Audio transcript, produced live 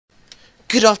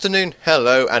Good afternoon,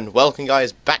 hello, and welcome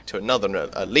guys back to another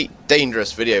Elite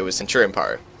Dangerous video with Centurion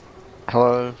Pyro.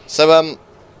 Hello. So,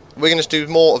 we're going to do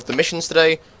more of the missions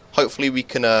today. Hopefully we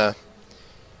can,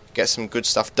 get some good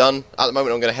stuff done. At the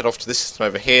moment I'm going to head off to this system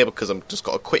over here because I've just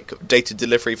got a quick data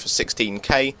delivery for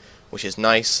 16k, which is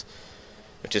nice,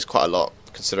 which is quite a lot,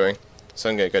 considering. So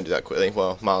I'm going to go and do that quickly.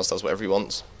 Well, Miles does whatever he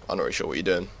wants. I'm not really sure what you're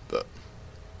doing, but...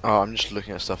 Oh, I'm just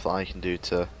looking at stuff that I can do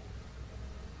to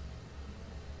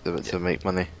make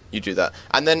money. You do that.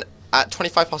 And then at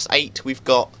 25 past 8 we've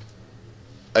got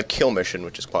a kill mission,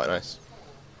 which is quite nice.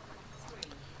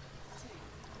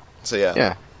 So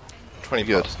yeah, 20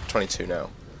 good. past 22 now.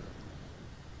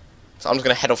 So I'm just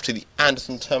going to head off to the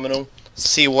Anderson terminal,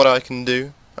 see what I can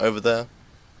do over there.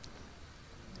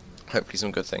 Hopefully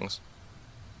some good things.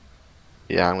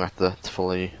 Yeah, I'm going to have to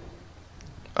follow you.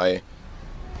 Right,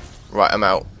 I'm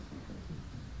out.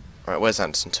 Right, where's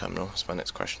Anderson terminal? That's my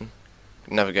next question.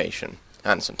 Navigation.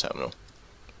 Anderson terminal.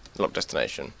 Lock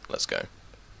destination. Let's go.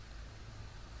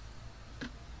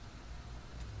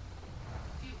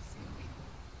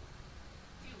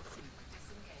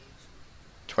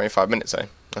 $25, eh?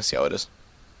 I see how it is.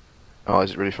 Oh,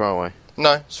 is it really far away?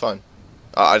 No, it's fine.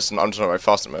 I'm just not very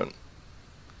fast at the moment.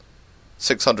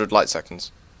 600 light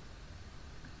seconds.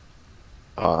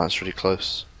 Oh, that's really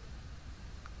close.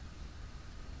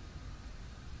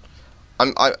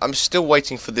 I'm still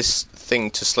waiting for this thing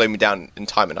to slow me down in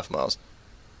time enough, Miles.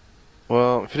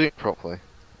 Well, if you do it properly,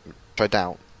 which I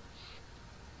doubt.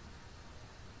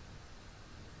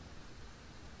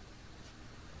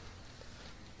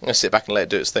 I'm gonna sit back and let it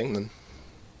do its thing then.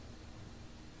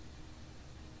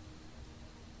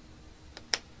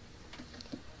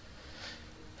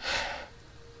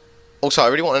 Also, I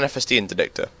really want an FSD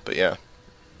interdictor, but yeah.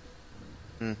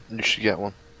 You should get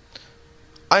one.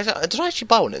 Did I actually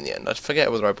buy one in the end? I forget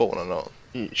whether I bought one or not.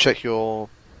 You check your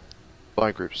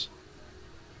buy groups.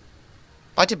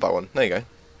 I did buy one. There you go.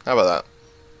 How about that?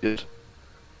 Good.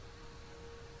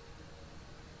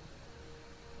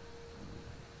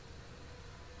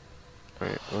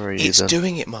 Right, where are you It's then?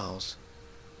 doing it, Miles.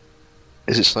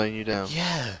 Is it slowing you down?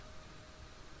 Yeah.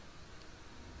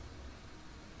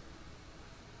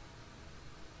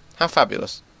 How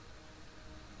fabulous.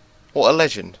 What a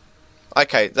legend.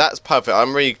 Okay, that's perfect.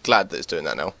 I'm really glad that it's doing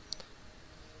that now.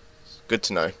 Good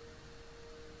to know.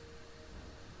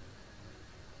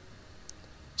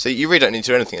 So you really don't need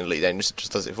to do anything in Elite Dangerous, it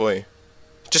just does it for you.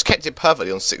 Just kept it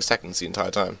perfectly on 6 seconds the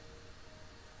entire time.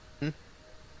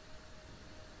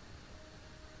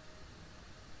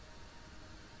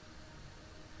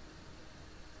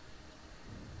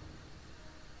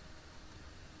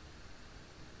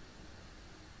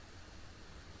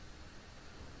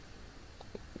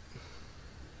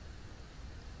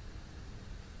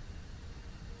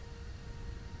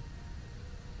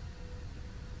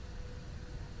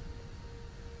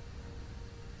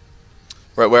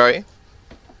 Right, where are you?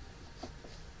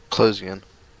 Closing in.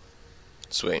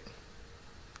 Sweet.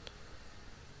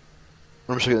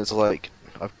 I'm just looking at like,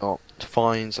 I've got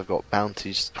fines, I've got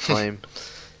bounties to claim.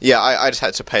 Yeah, I just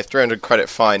had to pay 300 credit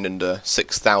fine and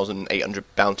 6,800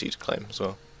 bounty to claim as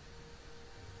well.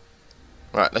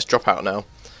 Right, let's drop out now.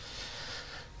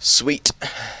 Sweet.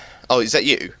 Oh, is that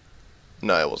you?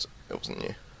 No, it wasn't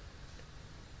you.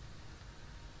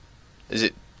 Is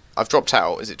it... I've dropped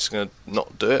out, is it just going to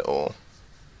not do it, or...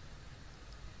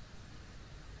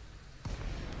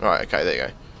 Right, okay, there you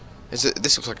go.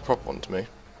 This looks like a proper one to me.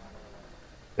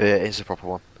 Yeah, it is a proper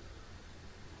one.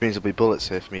 It means there'll be bullets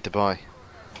here for me to buy.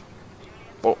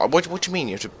 Well, what do you mean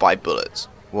you have to buy bullets?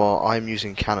 Well, I'm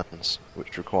using cannons,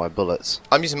 which require bullets.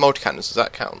 I'm using multi-cannons, does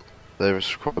that count? There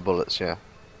is require bullets, yeah.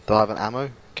 Do I have an ammo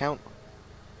count?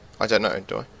 I don't know,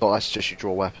 do I? Well, I suggest you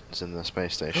draw weapons in the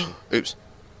space station. Oops.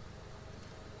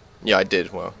 Yeah, I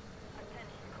did, well.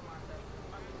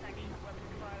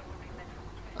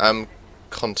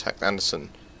 Contact Anderson.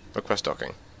 Request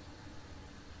docking.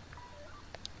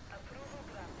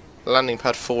 Landing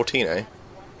pad 14, eh?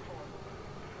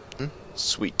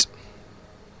 Sweet.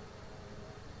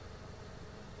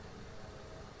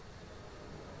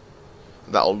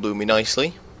 That'll do me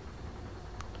nicely.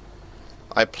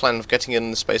 I plan of getting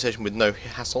in the space station with no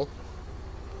hassle.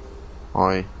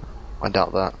 I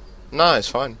doubt that. No, it's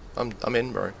fine. I'm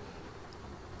in, bro.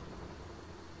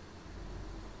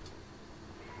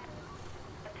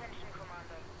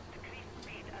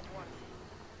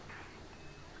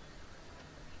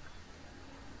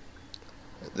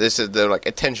 They're like,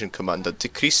 attention commander,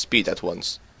 decrease speed at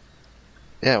once.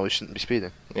 Yeah, we shouldn't be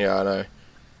speeding. Yeah, I know.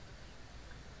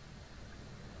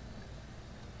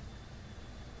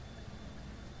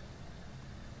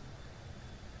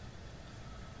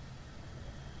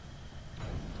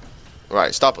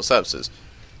 Right, Starport Services.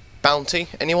 Bounty,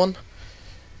 anyone?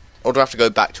 Or do I have to go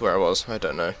back to where I was? I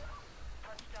don't know.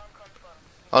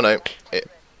 Oh no,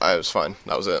 I was fine.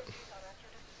 That was it.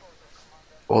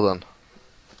 All done.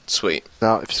 Sweet.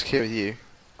 Now, if it's okay with you,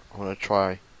 I want to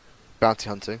try bounty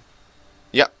hunting.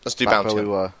 Yep, let's do Back bounty. where we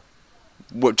were.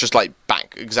 Just like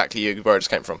back exactly where I just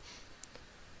came from.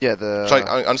 Yeah, So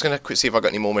I'm just gonna quick see if I got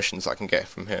any more missions I can get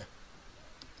from here.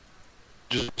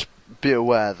 Just be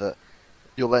aware that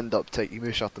you'll end up taking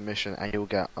mission after mission, and you'll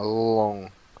get a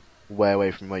long way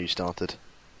away from where you started.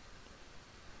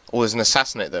 Oh, there's an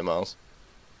assassinate there, Miles.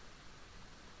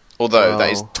 Although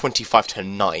that is Well. 25 to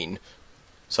 9,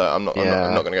 so I'm not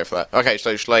gonna go for that. Okay,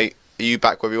 so are you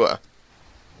back where we were?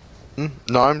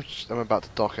 No, I'm about to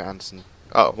dock at Anderson.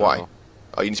 Oh, why?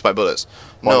 Oh, you need to buy bullets.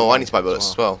 Well, No, I need to buy bullets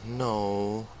as well.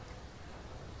 No,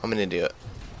 I'm an idiot.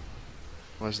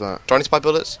 Where's that? Do I need to buy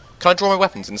bullets? Can I draw my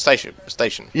weapons in the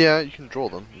station? Yeah, you can draw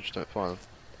them. You just don't fire them.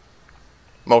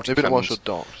 Multi Maybe once you're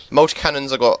cannons. docked. Multi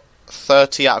cannons. I got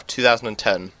 30 out of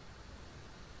 2010.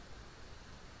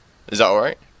 Is that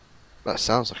alright? That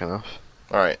sounds like enough.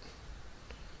 Alright.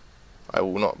 I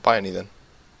will not buy any then.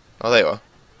 Oh, there you are.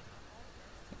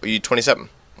 Are you 27?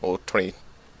 Or 20?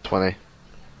 20.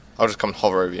 I'll just come and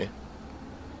hover over you.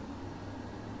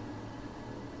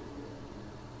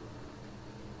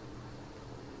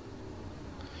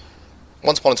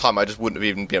 Once upon a time, I just wouldn't have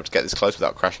even been able to get this close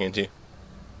without crashing into you.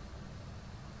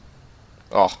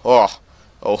 Oh.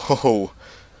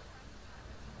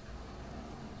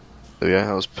 There we go,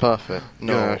 that was perfect.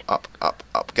 No, up.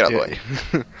 Get out of the way.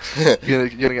 You're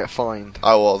gonna get fined.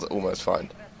 I was almost fine.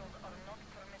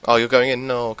 Oh, you're going in?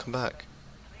 No, come back.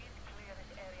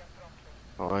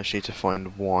 Oh, I actually need to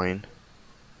find wine.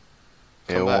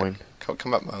 Come Yeah, back. wine.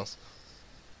 Come back, Miles.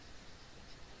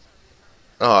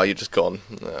 Oh, you're just gone.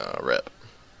 Oh, rip.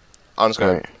 I'm just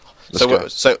going. Right, let's go.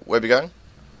 So where are we going?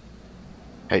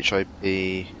 HIP.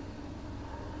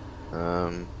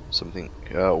 Something.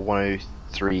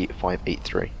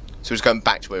 103583. So we're just going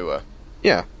back to where we were.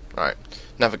 Yeah. Right.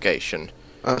 Navigation.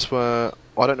 That's where.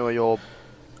 I don't know where your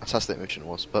assassinate mission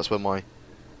was, but that's where my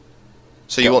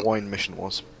So you want? wine mission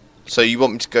was. So you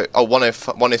want me to go? Oh,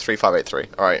 103583.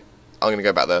 All right. I'm gonna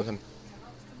go back there then.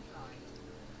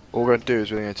 What we're going to do is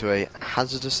we're going to go to a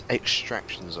hazardous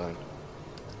extraction zone.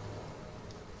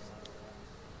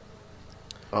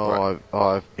 Oh, Right.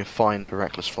 I've been fined for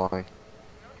reckless flying.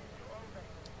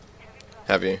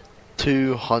 Have you?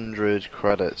 200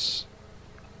 credits.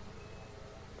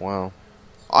 Wow.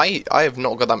 I have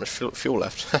not got that much fuel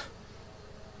left.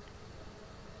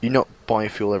 You not buy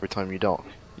fuel every time you dock.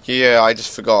 Yeah, I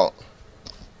just forgot.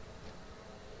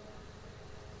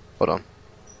 Hold on.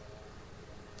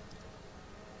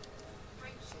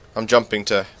 I'm jumping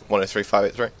to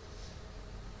 103583.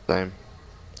 Same.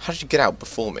 How did you get out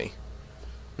before me?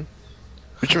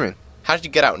 What do you mean? How did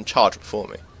you get out and charge before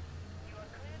me?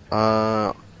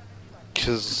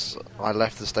 Because I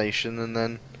left the station and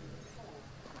then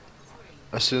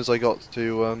as soon as I got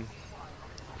to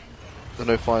the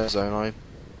no-fire zone,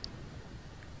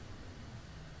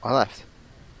 I left.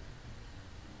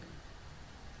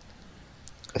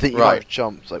 I think you might have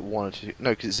jumped like one or two. No,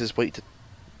 because it says wait to.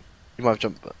 You might have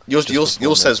jumppt. But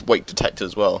Yours says weight detector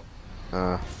as well.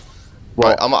 Well,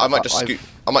 right, I might just scoop.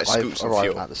 I might scoop some arrived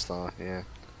fuel. at the start. Yeah.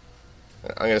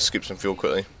 I'm gonna scoop some fuel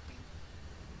quickly.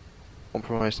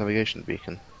 Compromised navigation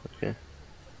beacon. Okay.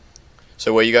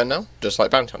 So where are you going now? Just like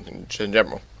bounty hunting, just in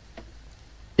general.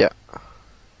 Yeah.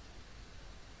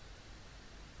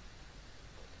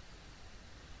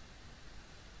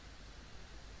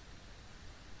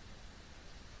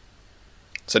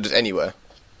 So just anywhere.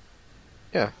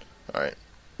 Yeah. All right.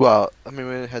 Well, I mean,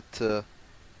 we're gonna head to.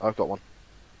 I've got one.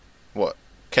 What?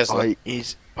 Kessler.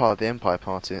 He's part of the Empire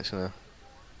Party. It's gonna.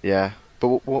 Yeah,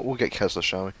 but we'll get Kessler,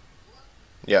 shall we?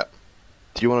 Yeah.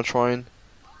 Do you want to try and?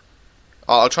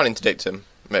 I'll try and interdict him.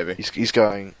 Maybe. He's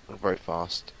going very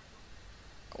fast.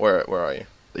 Where are you?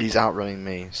 He's outrunning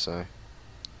me, so.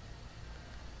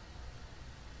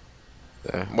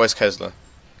 There. Where's Kessler?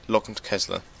 Lock him to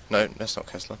Kessler. No, that's not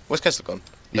Kessler. Where's Kessler gone?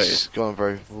 There he He's is. gone a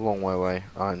very long way away,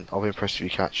 and I'll be impressed if you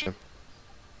catch him.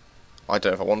 I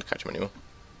don't know if I want to catch him anymore.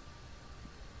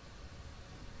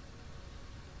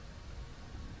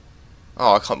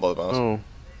 Oh, I can't bother, Miles. Oh,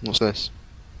 what's this?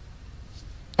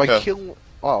 If I Yeah. kill...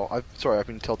 Oh, I've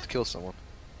been told to kill someone.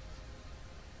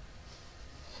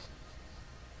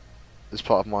 As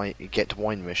part of my get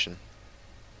wine mission.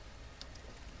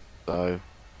 So...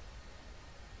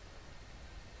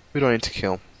 Who do I need to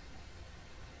kill?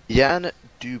 Jan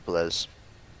Dubles.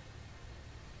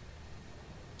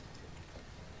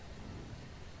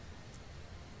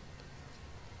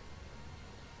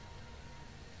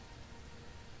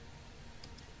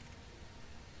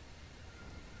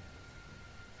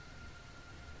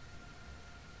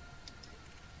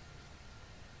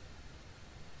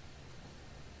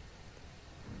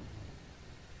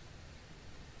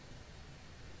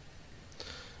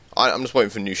 I'm just waiting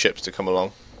for new ships to come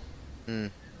along. Hmm.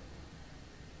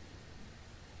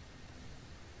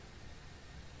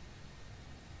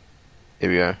 Here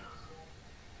we go.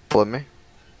 Follow me.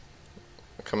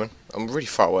 I'm coming. I'm really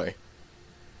far away.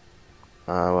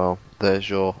 Well, there's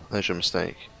your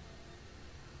mistake.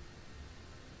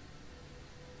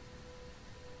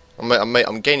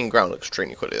 I'm gaining ground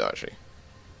extremely quickly though, actually.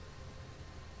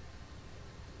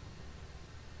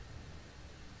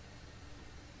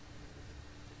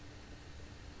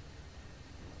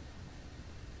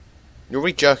 You're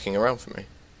really jerking around for me.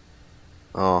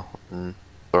 Oh,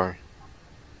 sorry.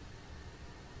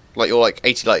 Like you're like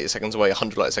 80 light seconds away,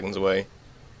 100 light seconds away.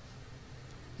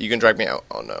 You can drag me out.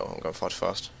 Oh no, I'm going far too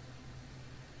fast.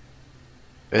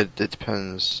 It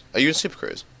depends. Are you in Super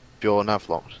Cruise? If you're nav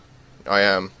locked. I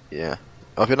am. Yeah.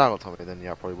 Oh, if you're nav locked on me, then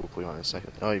yeah, I probably will pull you on in a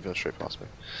second. Oh, you've gone straight past me.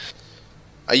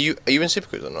 Are you in Super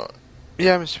Cruise or not?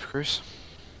 Yeah, I'm in Super Cruise.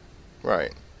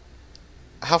 Right.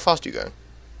 How fast are you going?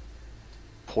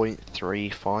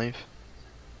 0.35.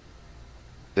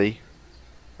 See?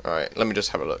 Alright, let me just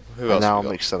have a look. Who And else now have we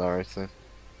I'm got? accelerating.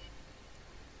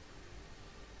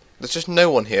 There's just no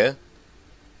one here.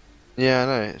 Yeah, I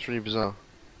know, it's really bizarre.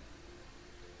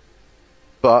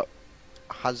 But,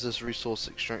 hazardous resource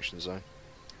extraction zone.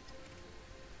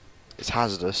 It's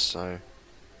hazardous, so...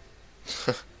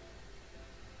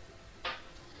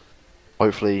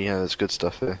 Hopefully, yeah, there's good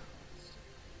stuff here.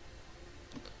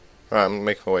 Right, I'm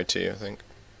making my way to you, I think.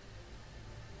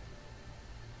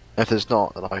 If there's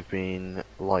not, then I've been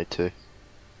lied to. I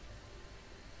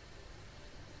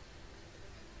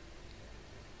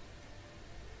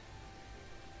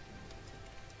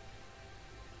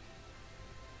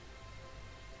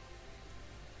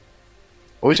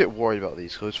always get worried about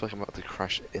these because I feel like I'm about to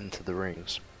crash into the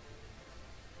rings.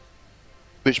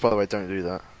 Which, by the way, don't do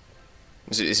that.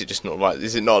 Is it just not right?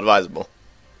 Is it not advisable?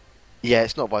 Yeah,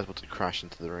 it's not advisable to crash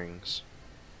into the rings.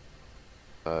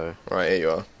 So, Right, here you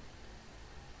are.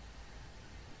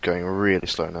 going really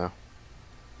slow now.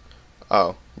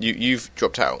 Oh, you've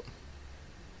dropped out.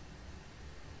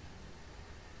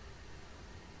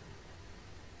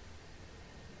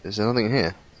 Is there nothing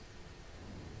here?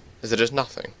 Is there just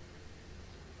nothing?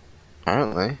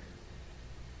 Apparently.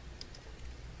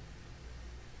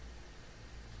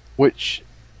 Which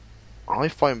I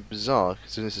find bizarre,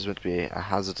 because this is meant to be a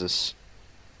hazardous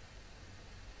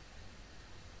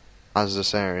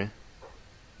area.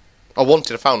 Oh,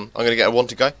 wanted, I found. I'm gonna get a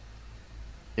wanted guy.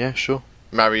 Yeah, sure.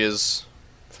 Maria's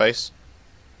face.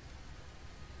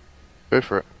 Go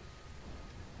for it.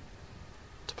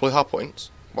 Deploy hard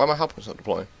points. Why are my hard points not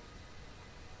deploying?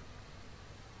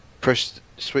 Press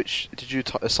switch. Did you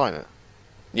assign it?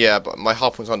 Yeah, but my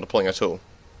hard points aren't deploying at all.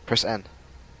 Press N.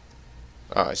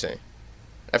 Oh, I see.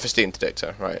 FSD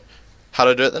interdictor, right. How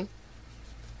do I do it then?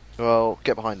 Well,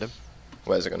 get behind him.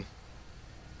 Where's it gone?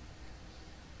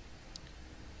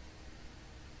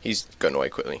 He's going away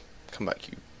quickly. Come back,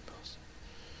 you.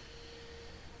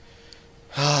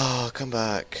 Ah, come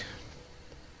back.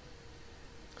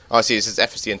 Oh, I see. It says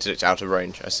FSD interdictor out of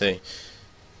range. I see.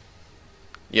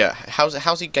 Yeah.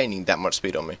 How's he gaining that much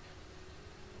speed on me?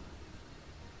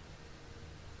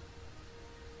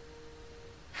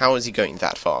 How is he going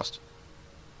that fast?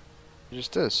 He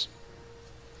just is.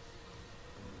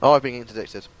 Oh, I've been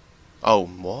interdicted. Oh,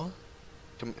 what?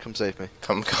 Come save me.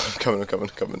 Coming.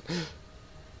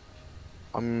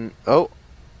 Oh.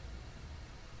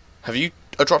 Have you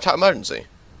dropped out emergency?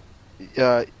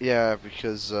 Yeah,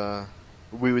 because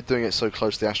we were doing it so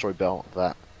close to the asteroid belt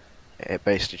that it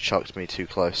basically chucked me too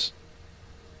close.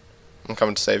 I'm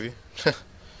coming to save you.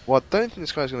 Well, I don't think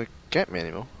this guy's gonna get me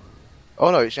anymore. Oh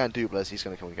no, it's Jan Dubles. He's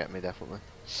gonna come and get me definitely.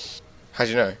 How do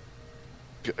you know?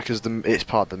 Because it's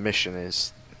part of the mission.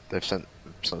 Is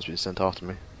someone's been sent after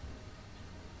me.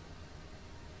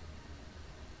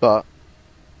 But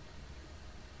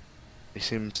he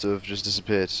seems to have just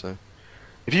disappeared. So,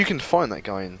 if you can find that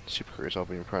guy in Super Cruise, I'll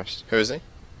be impressed. Who is he?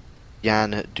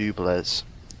 Jan Dubles,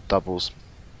 doubles.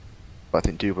 But I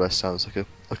think Dubles sounds like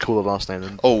a cooler last name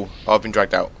than. Oh, I've been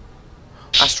dragged out.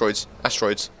 Asteroids.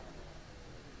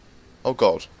 Oh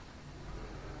god.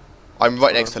 I'm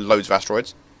right next to loads of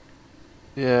asteroids.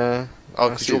 Yeah. Oh,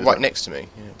 because you're right next to me.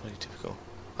 Yeah, bloody typical.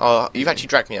 Oh, you've actually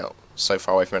dragged me out so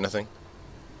far away from anything.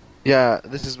 Yeah,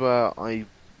 this is where I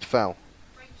fell.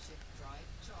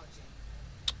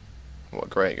 What a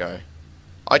great guy.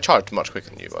 I charged much quicker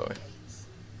than you, by the way.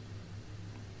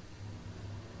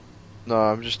 No,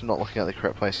 I'm just not looking at the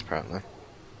correct place apparently.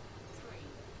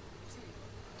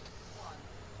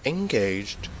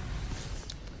 Engaged.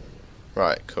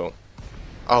 Right, cool.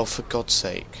 Oh, for God's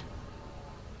sake.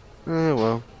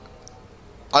 Well.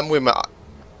 I'm with my...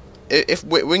 if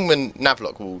Wingman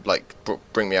Navlock will like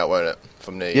bring me out, won't it?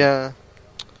 From the Yeah.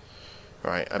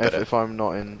 Right. I better. If I'm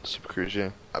not in Super Cruise,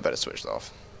 yeah. I better switch that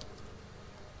off.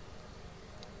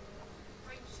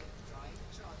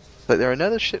 Like there are no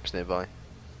other ships nearby.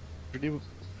 Really,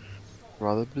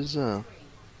 rather bizarre.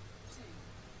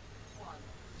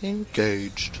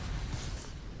 Engaged.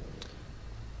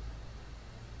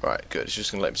 Right. Good. It's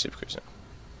just gonna let me super cruise now.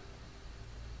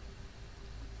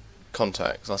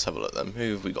 Contacts. Let's have a look then.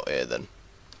 Who have we got here then?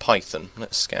 Python.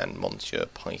 Let's scan Monsieur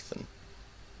Python.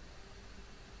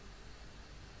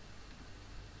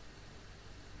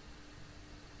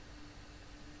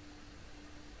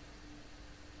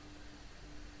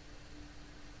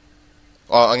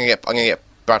 Oh, I'm gonna get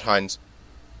Brad Hines.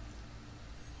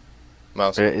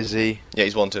 Miles. Is he? Yeah,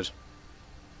 he's wanted.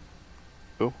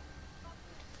 Cool.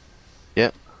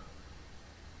 Yeah.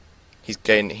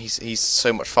 He's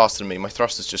so much faster than me. My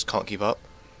thrusters just can't keep up.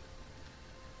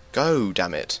 Go,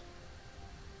 damn it.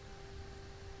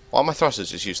 Why are my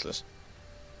thrusters just useless?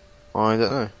 I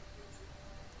don't know.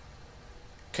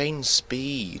 Gain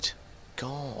speed.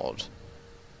 God.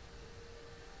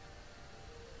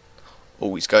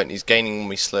 Oh, he's gaining on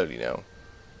me slowly now.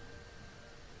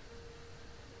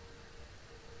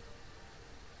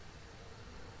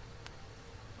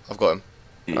 I've got him,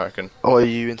 I reckon. Oh, are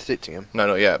you interdicting him? No,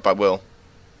 not yet, but I will.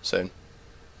 Soon.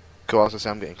 Cool, I was gonna say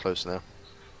I'm getting close now.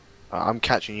 I'm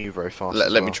catching you very fast.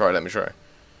 Let me try. Alright.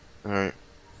 I want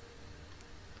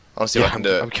to see if I can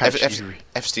do it. I'm catching you.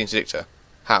 FSD Interdictor.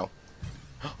 How?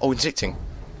 Oh, Interdicting.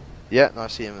 Yeah, no, I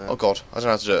see him there. Oh god, I don't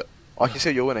know how to do it. I can see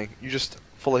you're winning. You just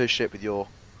follow his ship with your...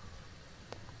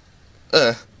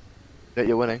 Uh. Yeah,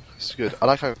 you're winning. It's good. I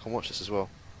like how I can watch this as well.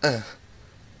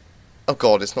 Oh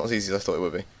god, it's not as easy as I thought it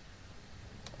would be.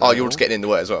 Oh, you're just getting in the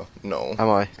way as well. No. Am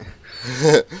I?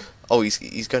 Oh,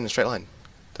 he's going in a straight line.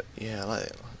 Yeah, I like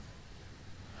it.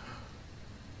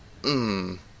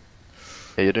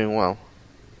 Yeah, you're doing well.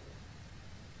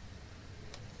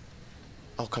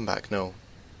 Oh, come back, no.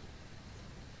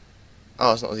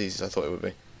 Oh, it's not as easy as I thought it would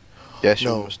be. Yes, you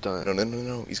No. almost done it.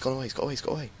 No. He's gone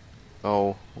away.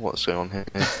 Oh, what's going on here?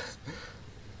 Can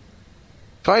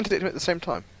I interdict him at the same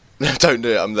time? No, don't do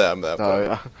it. I'm there.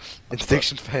 No,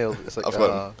 interdiction failed. It's like, I've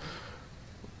got him.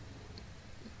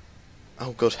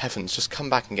 Oh, good heavens. Just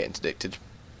come back and get interdicted.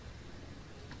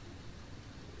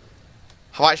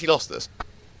 Have I actually lost this?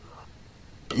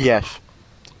 Yes.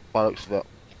 By the looks of it.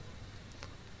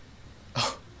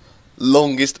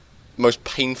 Longest, most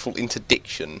painful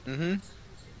interdiction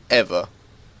ever.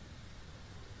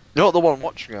 You're not the one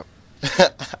watching it.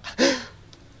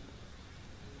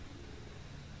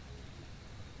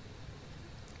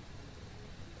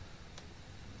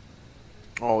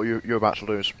 Oh, you're about to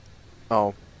lose.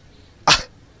 Oh.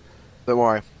 Don't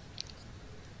worry.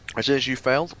 As soon as you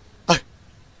failed,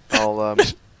 I'll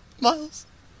Miles.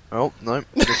 Oh no,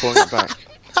 you're pulling it back.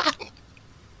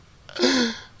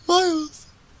 Miles.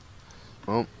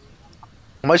 Well,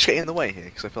 am I just getting in the way here?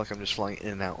 Because I feel like I'm just flying in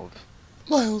and out of.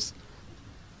 Miles.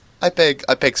 I beg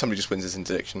somebody just wins this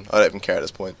interdiction. I don't even care at this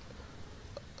point.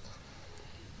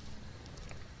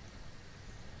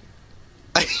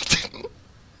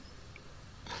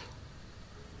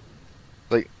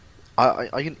 Like,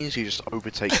 I can easily just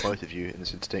overtake both of you in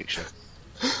this interdiction.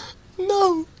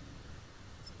 No.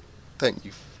 Don't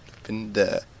you flippin'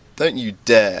 dare. Don't you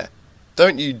dare.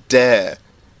 Don't you dare.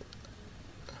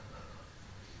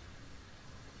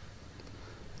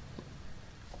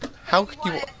 How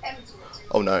can you...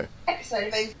 Oh no. Episode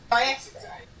of NCIS.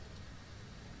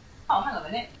 Oh, hang on a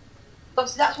minute.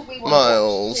 Obviously, that's what we want.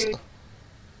 Miles.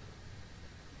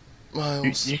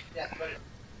 Miles.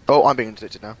 Oh, I'm being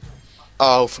interdicted now.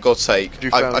 Oh, for God's sake. Did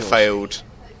you fail I yours? failed.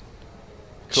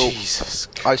 Cool. Jesus.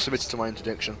 I submitted to my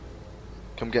interdiction.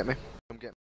 Come get me.